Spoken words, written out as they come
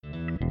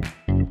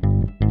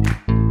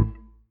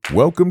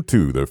Welcome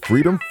to the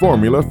Freedom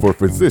Formula for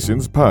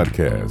Physicians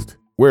podcast,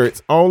 where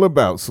it's all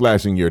about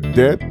slashing your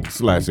debt,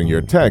 slashing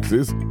your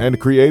taxes, and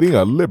creating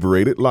a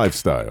liberated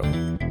lifestyle.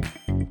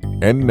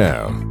 And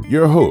now,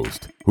 your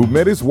host, who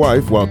met his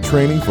wife while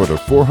training for the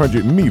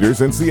 400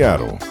 meters in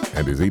Seattle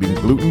and is eating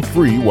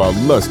gluten-free while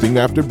lusting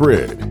after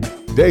bread,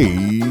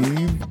 Dave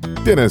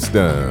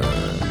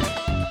Deniston.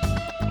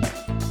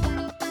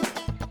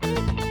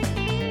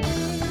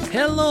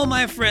 Hello,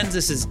 my friends.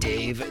 This is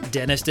Dave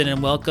Deniston,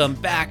 and welcome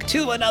back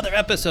to another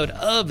episode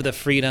of the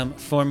Freedom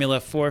Formula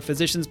for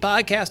Physicians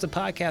podcast, a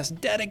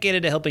podcast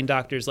dedicated to helping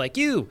doctors like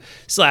you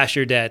slash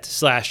your debt,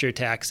 slash your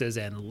taxes,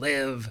 and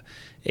live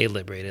a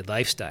liberated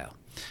lifestyle.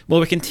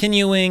 Well, we're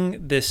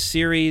continuing this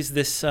series.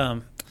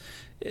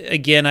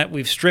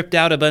 We've stripped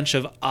out a bunch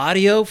of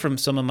audio from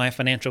some of my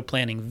financial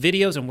planning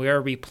videos, and we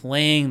are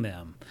replaying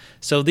them.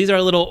 So these are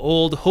a little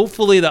old.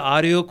 Hopefully the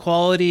audio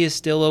quality is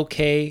still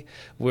okay.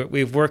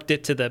 We've worked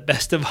it to the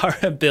best of our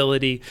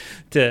ability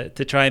to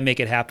try and make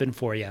it happen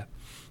for you.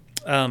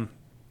 A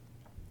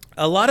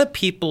lot of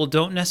people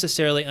don't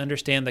necessarily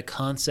understand the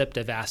concept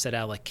of asset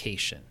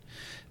allocation.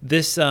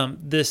 This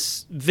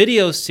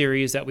video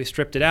series that we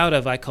stripped it out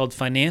of, I called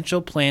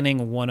Financial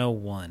Planning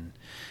 101.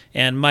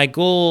 And my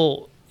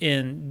goal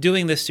in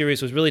doing this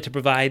series was really to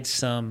provide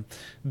some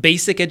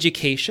basic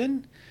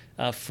education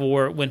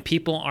for when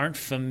people aren't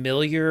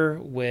familiar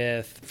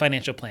with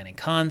financial planning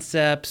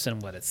concepts and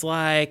what it's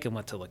like and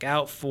what to look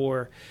out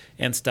for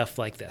and stuff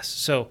like this.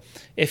 So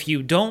if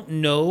you don't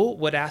know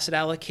what asset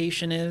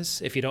allocation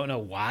is, if you don't know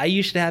why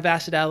you should have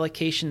asset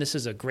allocation, this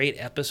is a great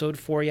episode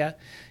for you.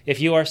 If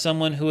you are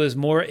someone who is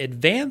more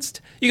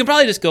advanced, you can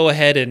probably just go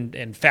ahead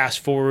and fast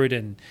forward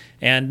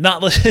and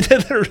not listen to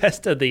the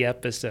rest of the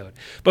episode.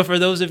 But for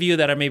those of you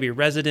that are maybe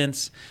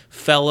residents,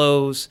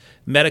 fellows,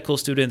 medical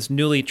students,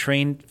 newly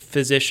trained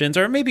physicians,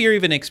 or maybe you're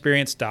even an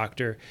experienced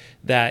doctor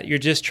that you're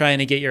just trying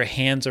to get your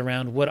hands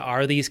around what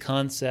are these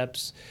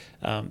concepts,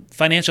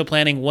 Financial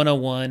Planning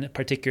 101,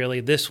 particularly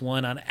this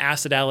one on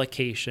asset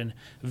allocation,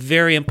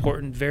 very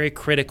important, very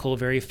critical,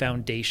 very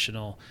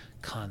foundational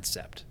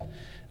concept.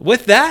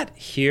 With that,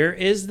 here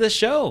is the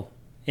show.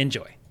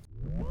 Enjoy.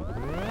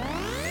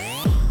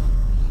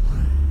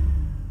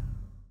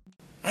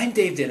 I'm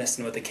Dave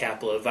Deniston with the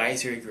Capital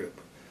Advisory Group.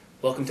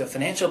 Welcome to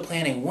Financial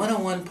Planning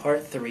 101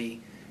 Part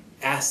 3,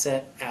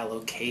 Asset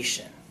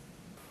Allocation.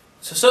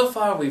 So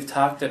far we've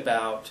talked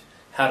about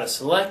how to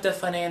select a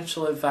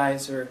financial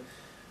advisor,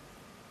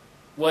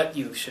 what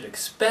you should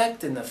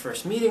expect in the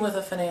first meeting with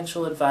a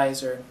financial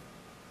advisor,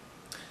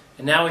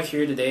 and now we're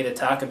here today to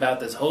talk about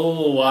this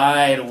whole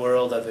wide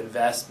world of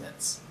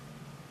investments.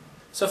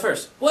 So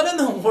first, what in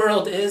the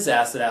world is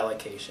asset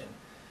allocation?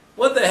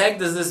 What the heck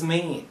does this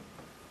mean?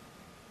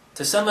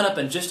 To sum it up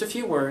in just a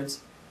few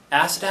words,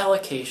 asset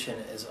allocation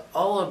is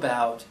all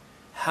about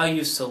how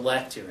you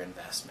select your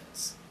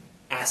investments.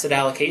 Asset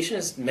allocation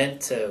is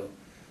meant to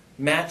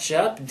match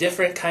up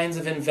different kinds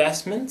of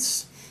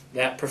investments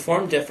that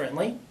perform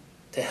differently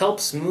to help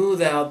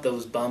smooth out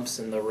those bumps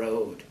in the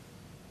road.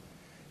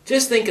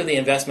 Just think of the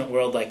investment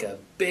world like a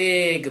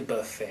big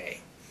buffet,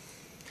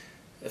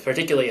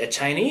 particularly a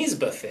Chinese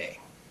buffet.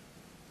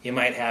 You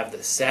might have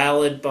the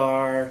salad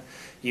bar,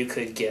 you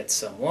could get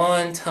some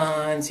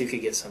wontons, you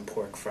could get some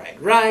pork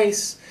fried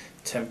rice,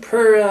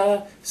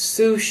 tempura,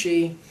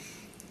 sushi,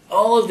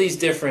 all of these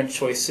different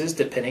choices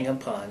depending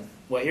upon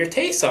what your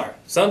tastes are.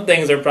 Some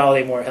things are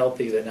probably more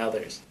healthy than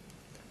others.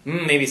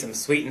 Maybe some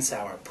sweet and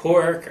sour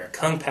pork or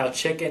kung pao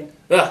chicken.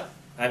 Ugh,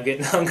 I'm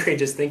getting hungry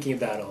just thinking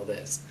about all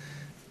this.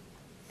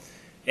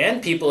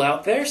 And people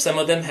out there, some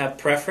of them have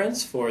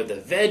preference for the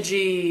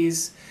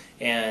veggies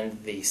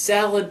and the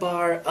salad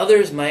bar.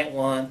 Others might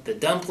want the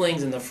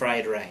dumplings and the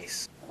fried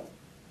rice.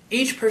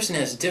 Each person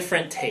has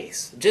different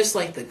tastes, just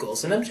like the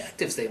goals and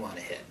objectives they want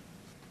to hit.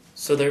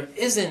 So there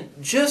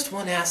isn't just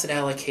one asset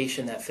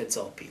allocation that fits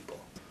all people.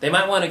 They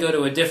might want to go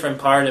to a different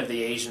part of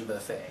the Asian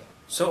buffet.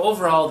 So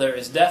overall, there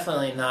is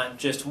definitely not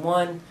just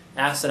one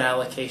asset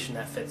allocation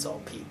that fits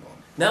all people.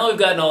 Now we've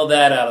gotten all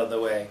that out of the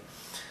way,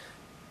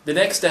 the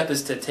next step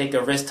is to take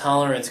a risk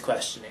tolerance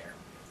questionnaire.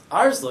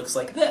 Ours looks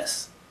like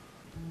this.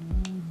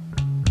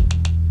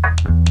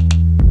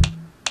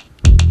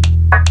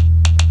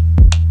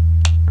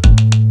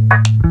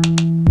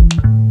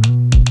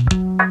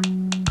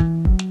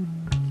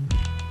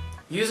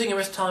 Using a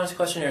risk tolerance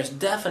questionnaire is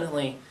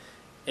definitely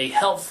a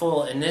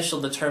helpful initial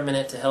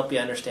determinant to help you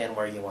understand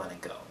where you want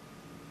to go.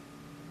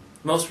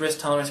 Most risk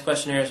tolerance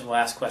questionnaires will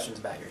ask questions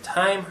about your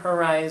time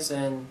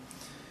horizon,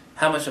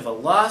 how much of a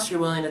loss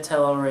you're willing to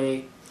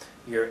tolerate,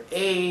 your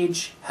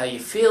age, how you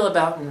feel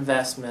about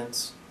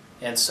investments,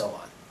 and so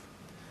on.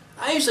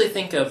 I usually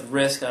think of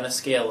risk on a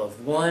scale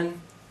of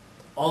 1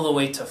 all the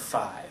way to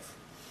 5.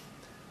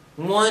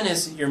 1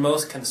 is your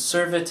most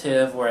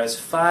conservative, whereas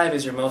 5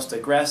 is your most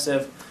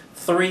aggressive,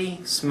 3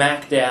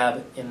 smack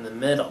dab in the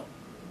middle.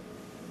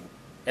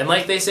 And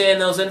like they say in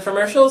those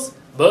infomercials,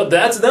 but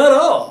that's not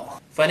all.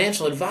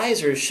 Financial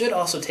advisors should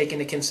also take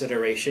into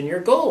consideration your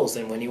goals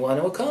and when you want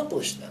to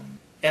accomplish them.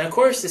 And of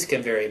course, this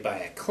can vary by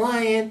a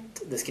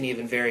client. This can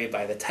even vary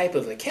by the type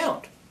of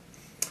account.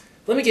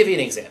 Let me give you an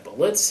example.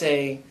 Let's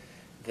say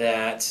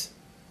that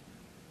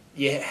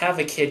you have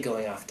a kid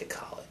going off to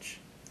college.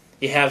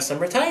 You have some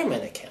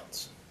retirement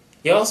accounts.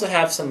 You also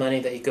have some money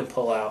that you can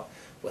pull out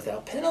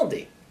without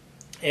penalty.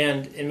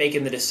 And in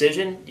making the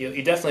decision,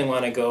 you definitely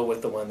want to go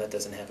with the one that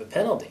doesn't have a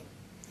penalty.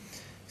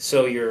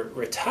 So your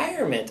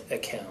retirement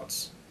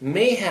accounts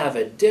may have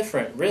a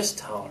different risk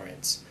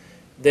tolerance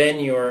than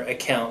your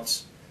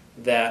accounts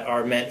that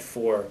are meant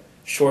for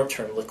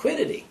short-term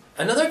liquidity.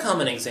 Another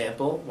common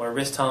example where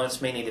risk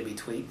tolerance may need to be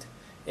tweaked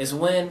is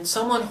when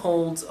someone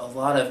holds a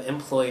lot of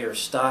employer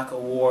stock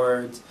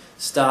awards,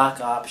 stock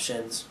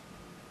options.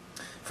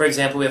 For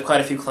example, we have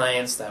quite a few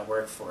clients that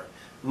work for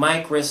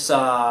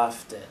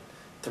Microsoft and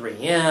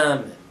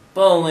 3M and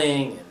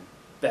Boeing and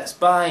Best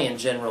Buy and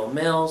General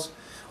Mills.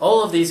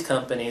 All of these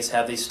companies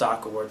have these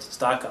stock awards and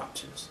stock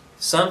options.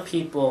 Some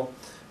people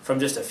from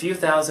just a few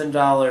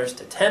 $1,000s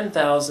to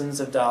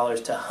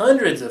 $10,000s to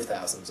hundreds of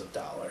thousands of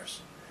dollars.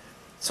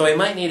 So we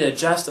might need to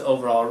adjust the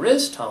overall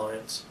risk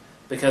tolerance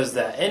because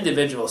the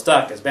individual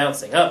stock is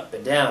bouncing up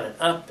and down and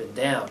up and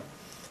down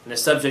and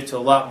is subject to a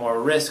lot more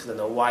risk than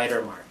the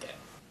wider market.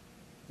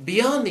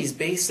 Beyond these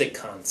basic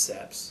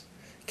concepts,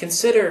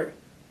 consider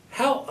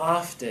how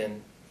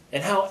often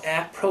and how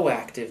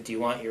proactive do you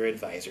want your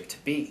advisor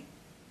to be?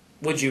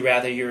 Would you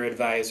rather your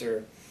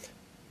advisor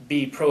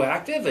be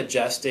proactive,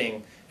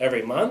 adjusting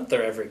every month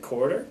or every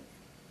quarter,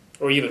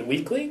 or even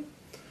weekly?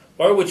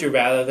 Or would you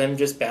rather them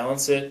just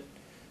balance it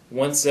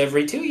once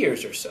every 2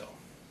 years or so?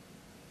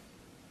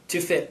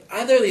 To fit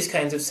either of these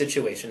kinds of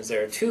situations,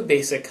 there are two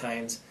basic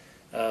kinds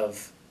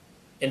of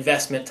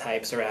investment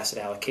types or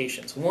asset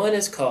allocations. One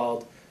is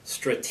called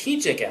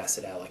strategic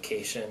asset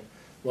allocation,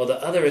 while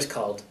the other is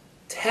called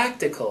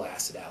tactical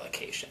asset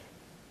allocation.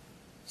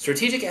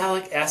 Strategic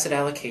asset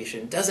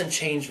allocation doesn't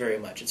change very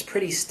much. It's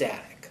pretty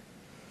static.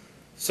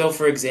 So,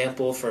 for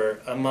example, for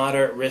a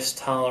moderate risk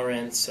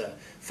tolerance, a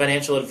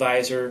financial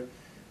advisor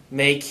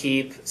may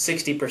keep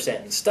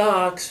 60% in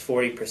stocks,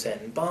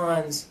 40% in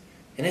bonds,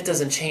 and it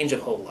doesn't change a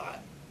whole lot.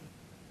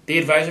 The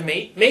advisor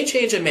may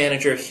change a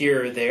manager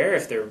here or there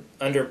if they're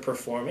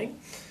underperforming,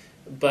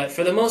 but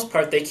for the most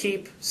part, they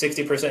keep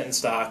 60% in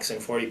stocks and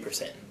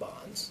 40% in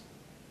bonds.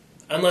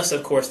 Unless,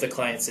 of course, the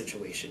client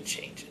situation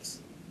changes.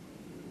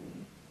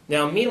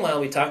 Now, meanwhile,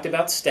 we talked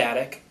about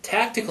static.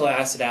 Tactical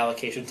asset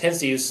allocation tends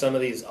to use some of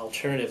these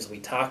alternatives we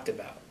talked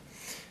about.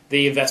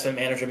 The investment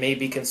manager may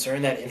be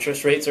concerned that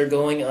interest rates are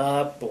going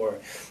up, or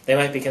they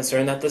might be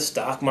concerned that the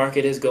stock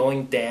market is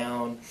going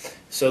down,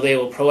 so they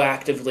will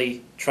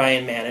proactively try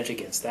and manage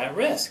against that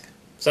risk,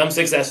 some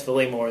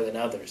successfully more than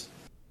others.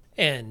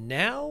 And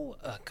now,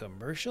 a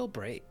commercial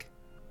break.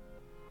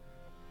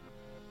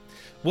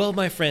 Well,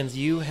 my friends,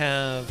 you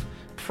have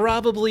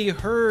probably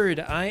heard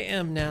I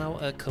am now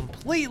a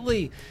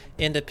completely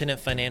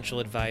independent financial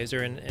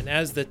advisor, and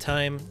as the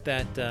time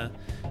that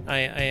I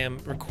am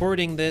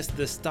recording this,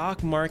 the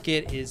stock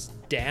market is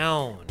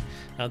down.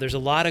 There's a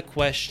lot of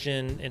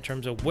question in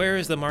terms of where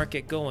is the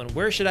market going?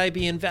 Where should I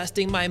be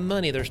investing my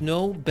money? There's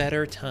no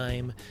better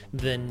time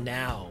than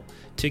now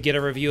to get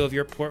a review of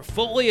your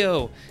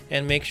portfolio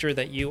and make sure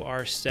that you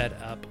are set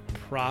up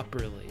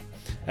properly.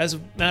 As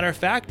a matter of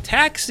fact,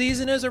 tax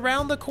season is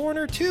around the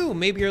corner too.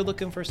 Maybe you're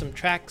looking for some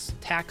tax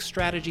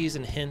strategies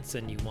and hints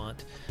and you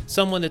want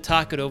someone to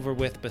talk it over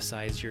with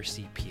besides your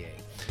CPA.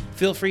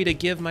 Feel free to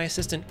give my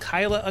assistant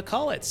Kyla a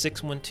call at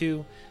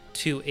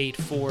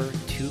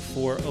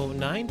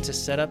 612-284-2409 to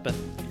set up a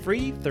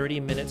free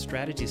 30-minute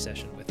strategy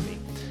session with me.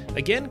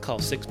 Again, call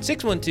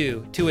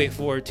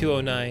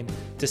 612-284-209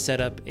 to set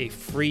up a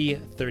free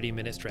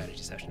 30-minute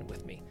strategy session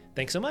with me.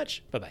 Thanks so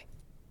much. Bye-bye.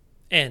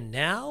 And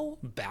now,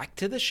 back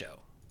to the show.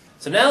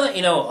 So now that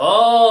you know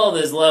all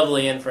this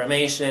lovely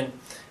information,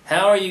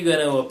 how are you going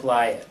to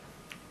apply it?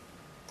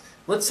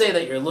 Let's say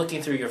that you're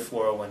looking through your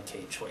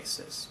 401k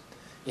choices.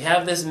 You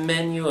have this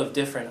menu of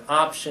different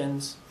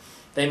options.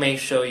 They may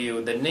show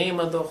you the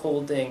name of the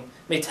holding,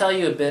 may tell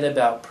you a bit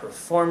about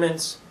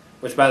performance,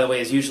 which, by the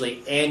way, is usually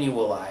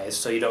annualized,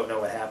 so you don't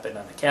know what happened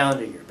on a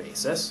calendar year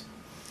basis.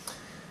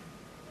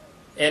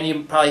 And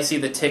you probably see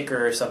the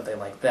ticker or something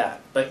like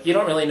that, but you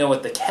don't really know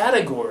what the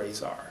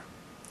categories are.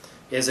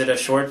 Is it a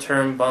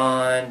short-term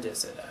bond?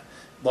 Is it a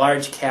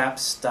large cap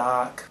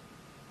stock?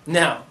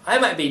 Now, I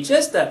might be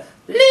just a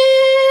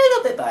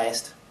little bit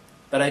biased,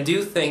 but I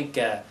do think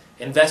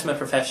investment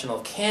professional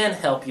can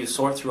help you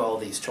sort through all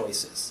these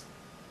choices.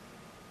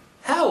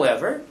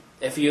 However,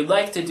 if you'd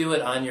like to do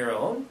it on your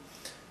own,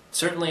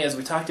 certainly, as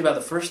we talked about,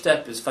 the first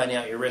step is finding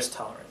out your risk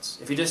tolerance.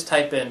 If you just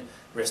type in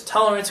risk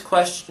tolerance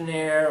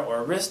questionnaire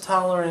or risk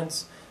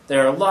tolerance,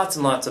 there are lots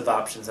and lots of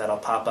options that'll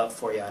pop up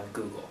for you on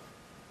Google.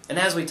 And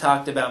as we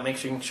talked about,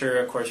 making sure,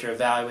 of course, you're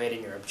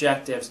evaluating your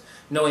objectives,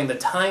 knowing the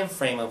time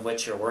frame of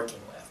which you're working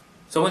with.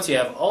 So once you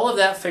have all of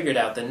that figured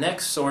out, the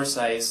next source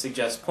I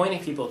suggest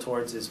pointing people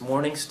towards is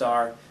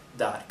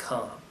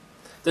Morningstar.com.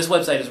 This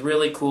website is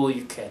really cool.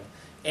 You can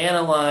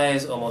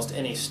analyze almost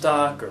any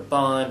stock or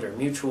bond or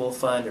mutual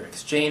fund or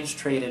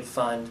exchange-traded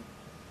fund.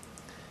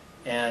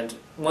 And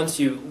once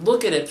you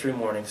look at it through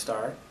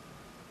Morningstar,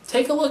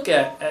 take a look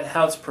at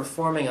how it's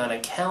performing on a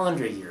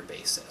calendar year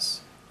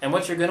basis. And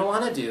what you're going to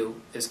want to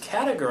do is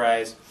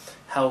categorize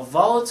how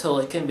volatile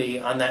it can be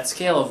on that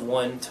scale of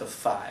 1 to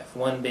 5,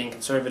 1 being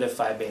conservative,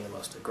 5 being the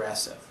most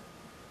aggressive.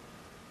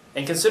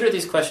 And consider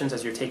these questions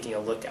as you're taking a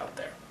look out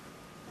there.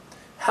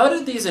 How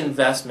did these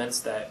investments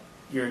that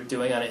you're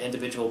doing on an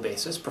individual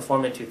basis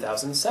perform in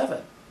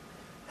 2007?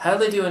 How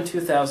did they do in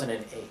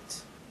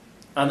 2008?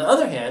 On the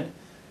other hand,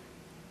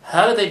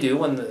 how did they do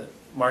when the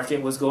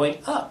market was going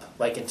up,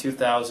 like in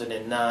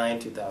 2009,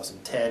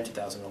 2010,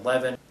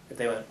 2011? If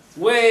they went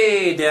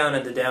way down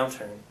in the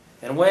downturn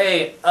and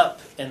way up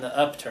in the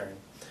upturn,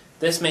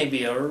 this may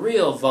be a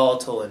real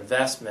volatile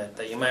investment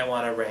that you might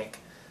want to rank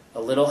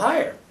a little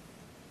higher.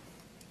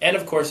 And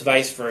of course,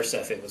 vice versa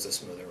if it was a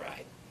smoother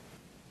ride.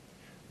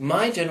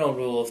 My general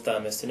rule of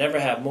thumb is to never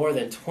have more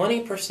than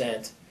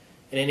 20%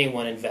 in any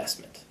one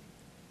investment,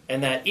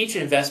 and that each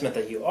investment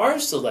that you are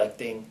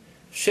selecting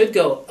should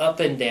go up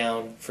and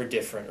down for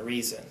different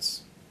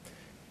reasons.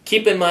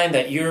 Keep in mind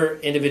that your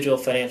individual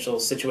financial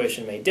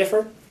situation may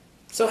differ.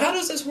 So how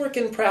does this work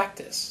in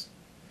practice?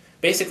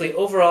 Basically,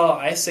 overall,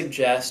 I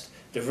suggest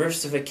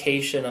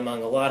diversification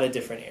among a lot of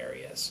different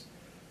areas.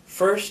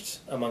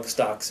 First, among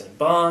stocks and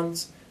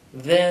bonds,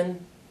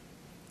 then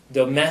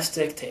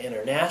domestic to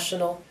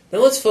international. Now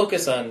let's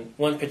focus on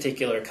one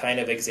particular kind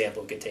of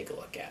example we could take a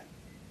look at.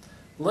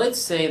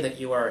 Let's say that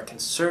you are a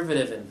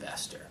conservative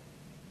investor.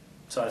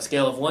 So on a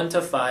scale of 1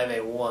 to 5,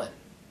 a 1.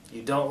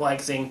 You don't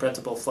like seeing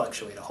principal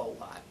fluctuate a whole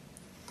lot.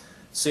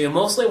 So you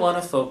mostly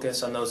want to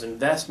focus on those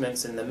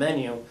investments in the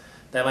menu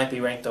that might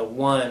be ranked a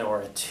 1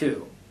 or a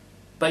 2.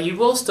 But you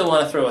will still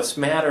want to throw a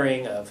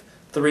smattering of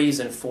 3s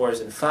and 4s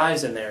and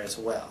 5s in there as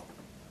well.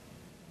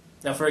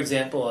 Now, for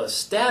example, a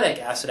static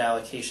asset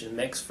allocation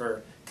mix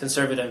for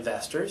conservative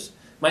investors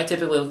might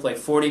typically look like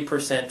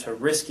 40% to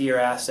riskier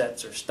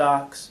assets or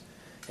stocks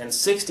and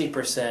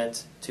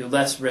 60% to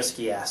less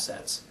risky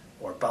assets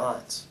or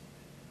bonds.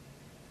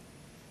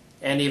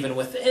 And even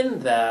within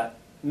that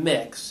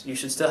mix, you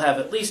should still have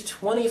at least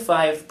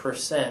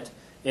 25%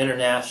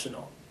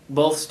 international,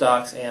 both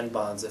stocks and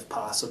bonds if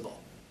possible.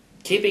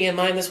 Keeping in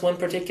mind this one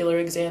particular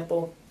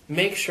example,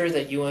 make sure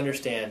that you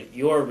understand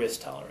your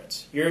risk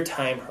tolerance, your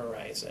time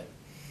horizon,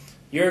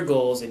 your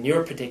goals in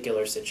your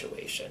particular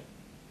situation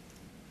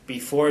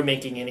before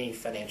making any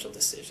financial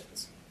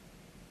decisions.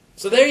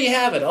 So there you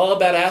have it, all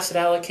about asset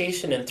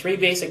allocation and 3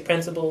 basic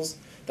principles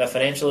that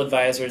financial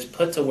advisors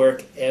put to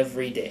work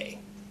every day.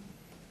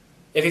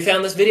 If you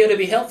found this video to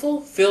be helpful,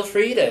 feel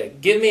free to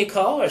give me a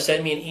call or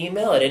send me an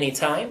email at any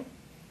time.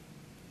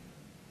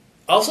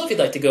 Also, if you'd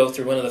like to go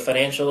through one of the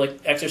financial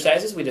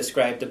exercises we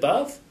described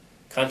above,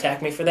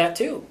 contact me for that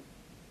too.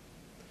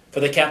 For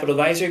the Capital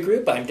Advisory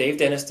Group, I'm Dave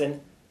Denniston.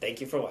 Thank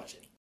you for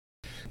watching.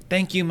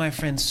 Thank you, my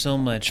friends, so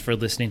much for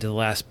listening to the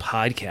last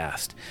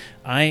podcast.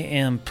 I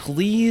am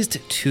pleased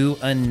to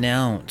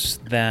announce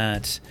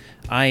that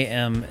I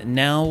am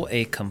now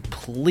a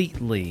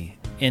completely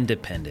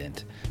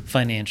independent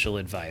financial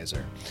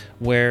advisor,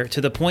 where to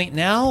the point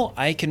now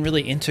I can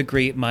really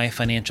integrate my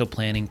financial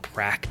planning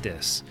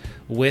practice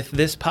with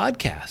this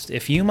podcast.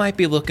 If you might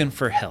be looking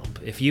for help,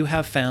 if you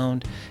have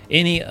found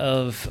any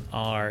of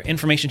our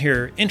information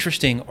here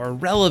interesting or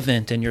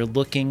relevant and you're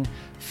looking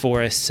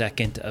for a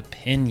second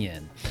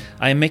opinion,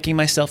 I am making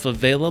myself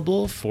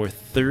available for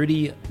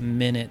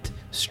 30-minute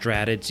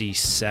strategy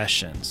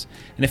sessions.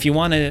 And if you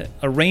want to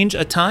arrange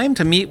a time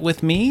to meet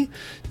with me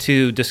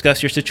to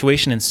discuss your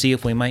situation and see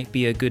if we might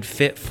be a good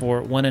fit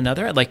for one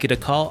another, I'd like you to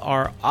call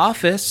our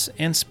office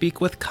and speak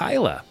with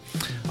Kyla.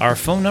 Our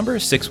phone number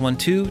is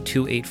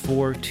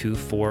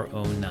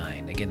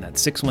 612-284-2409. Again,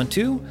 that's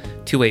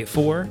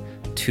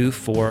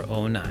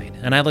 612-284-2409.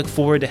 And I look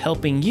forward to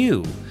helping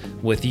you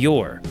with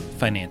your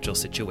financial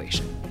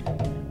situation.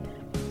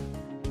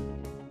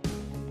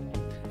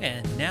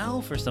 And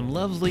now for some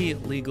lovely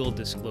legal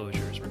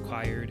disclosures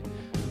required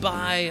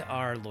by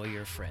our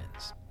lawyer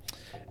friends.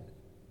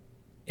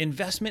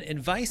 Investment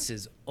advice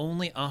is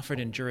only offered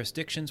in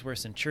jurisdictions where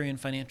Centurion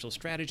Financial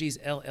Strategies,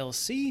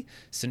 LLC,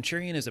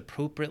 Centurion is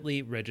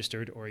appropriately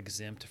registered or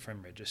exempt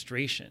from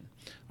registration.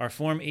 Our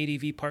Form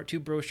ADV Part 2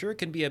 brochure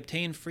can be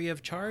obtained free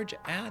of charge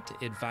at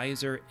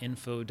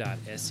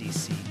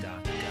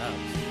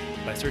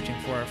advisorinfo.sec.gov by searching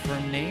for our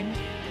firm name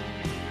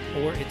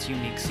or its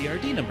unique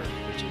CRD number,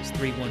 which is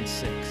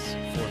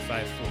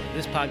 316454.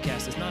 This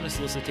podcast is not a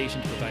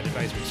solicitation to provide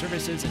advisory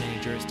services in any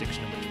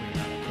jurisdiction in which we are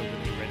not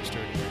appropriately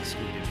registered or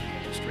excluded from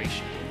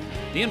registration.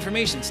 The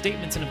information,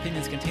 statements, and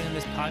opinions contained in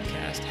this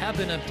podcast have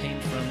been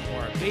obtained from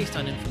or are based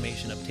on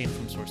information obtained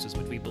from sources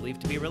which we believe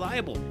to be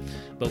reliable,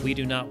 but we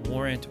do not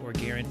warrant or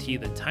guarantee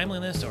the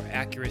timeliness or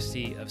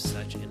accuracy of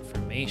such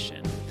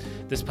information.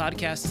 This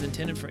podcast is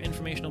intended for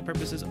informational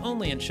purposes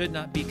only and should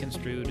not be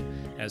construed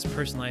as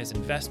personalized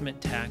investment,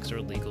 tax,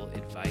 or legal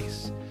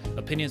advice.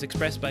 Opinions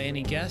expressed by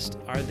any guest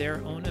are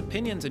their own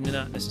opinions and do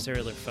not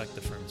necessarily reflect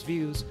the firm's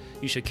views.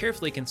 You should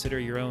carefully consider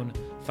your own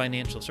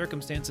financial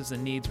circumstances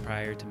and needs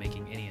prior to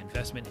making any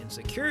investment in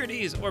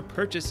securities or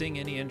purchasing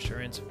any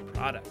insurance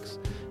products.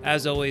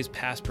 As always,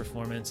 past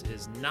performance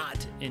is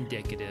not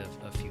indicative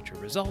of future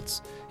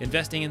results.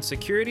 Investing in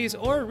securities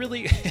or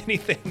really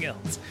anything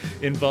else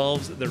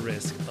involves the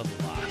risk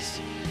of loss.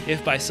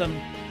 If by some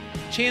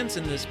chance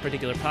in this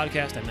particular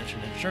podcast I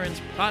mentioned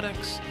insurance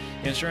products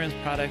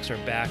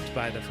are backed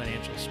by the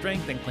financial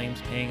strength and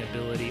claims paying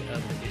ability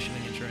of the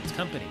issuing insurance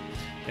company.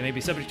 They may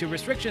be subject to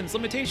restrictions,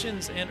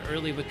 limitations, and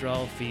early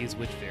withdrawal fees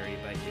which vary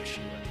by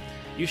issuer.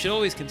 You should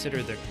always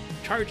consider the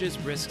charges,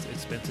 risks,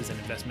 expenses, and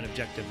investment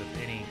objective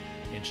of any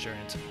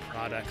insurance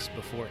products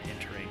before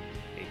entering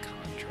a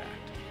contract.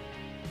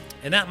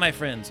 And that, my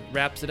friends,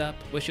 wraps it up.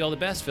 Wish you all the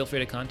best. Feel free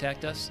to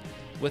contact us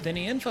with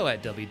any info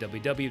at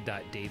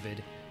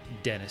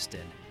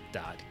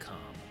www.daviddeniston.com.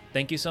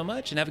 Thank you so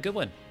much and have a good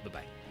one.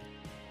 Bye-bye.